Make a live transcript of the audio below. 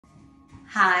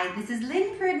Hi, this is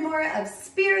Lynn Pridmore of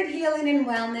Spirit Healing and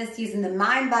Wellness, using the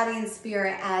mind, body, and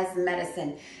spirit as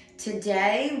medicine.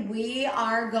 Today, we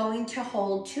are going to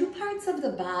hold two parts of the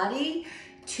body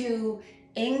to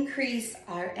increase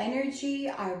our energy,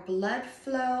 our blood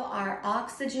flow, our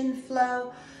oxygen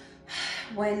flow.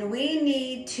 When we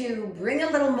need to bring a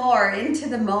little more into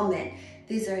the moment,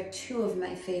 these are two of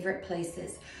my favorite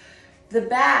places. The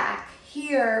back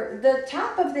here, the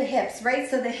top of the hips, right?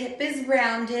 So the hip is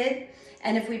rounded.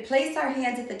 And if we place our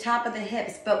hands at the top of the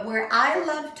hips, but where I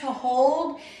love to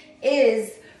hold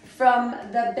is from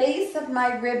the base of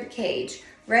my rib cage,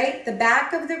 right? The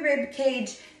back of the rib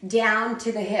cage down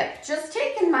to the hip. Just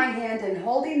taking my hand and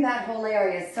holding that whole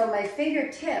area so my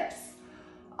fingertips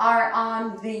are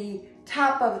on the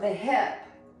top of the hip.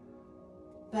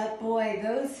 But boy,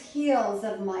 those heels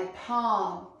of my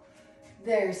palm,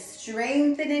 they're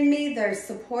strengthening me, they're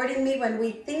supporting me. When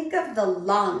we think of the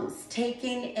lungs,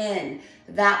 taking in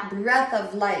that breath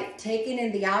of life, taking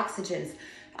in the oxygen,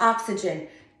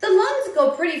 the lungs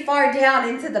go pretty far down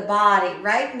into the body,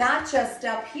 right? Not just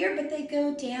up here, but they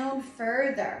go down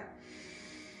further.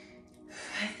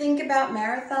 I think about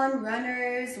marathon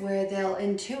runners where they'll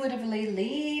intuitively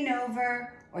lean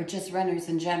over, or just runners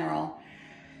in general,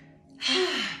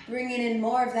 bringing in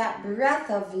more of that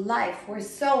breath of life. We're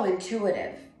so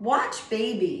intuitive. Watch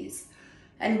babies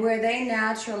and where they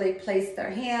naturally place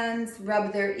their hands,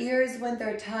 rub their ears when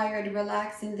they're tired,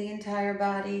 relaxing the entire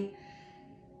body,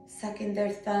 sucking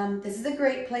their thumb. This is a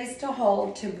great place to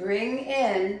hold, to bring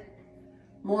in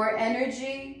more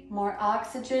energy, more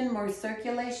oxygen, more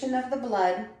circulation of the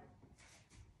blood.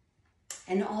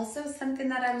 And also something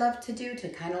that I love to do to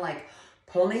kind of like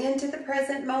pull me into the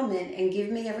present moment and give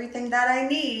me everything that I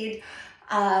need.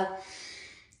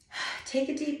 Take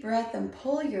a deep breath and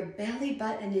pull your belly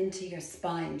button into your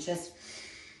spine. Just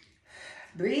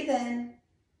breathe in,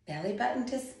 belly button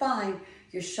to spine.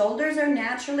 Your shoulders are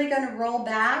naturally going to roll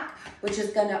back, which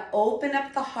is going to open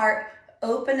up the heart,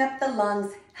 open up the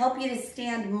lungs, help you to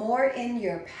stand more in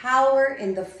your power,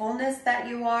 in the fullness that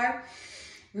you are.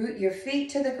 Root your feet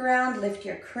to the ground, lift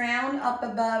your crown up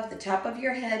above, the top of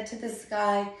your head to the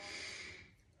sky.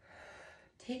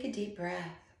 Take a deep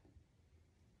breath.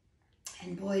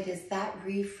 And boy, does that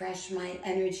refresh my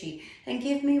energy and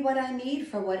give me what I need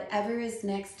for whatever is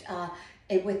next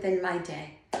within my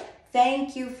day.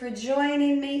 Thank you for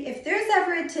joining me. If there's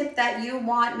ever a tip that you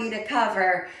want me to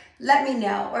cover, let me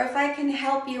know. Or if I can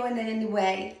help you in any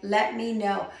way, let me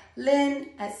know.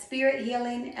 Lynn at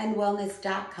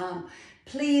spirithealingandwellness.com.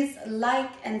 Please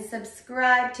like and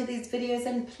subscribe to these videos,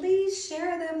 and please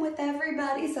share them with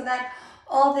everybody so that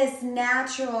all this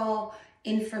natural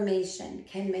information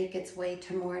can make its way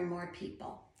to more and more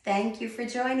people. Thank you for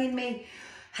joining me.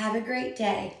 Have a great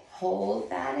day.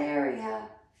 Hold that area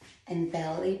and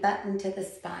belly button to the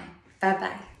spine.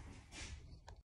 Bye-bye.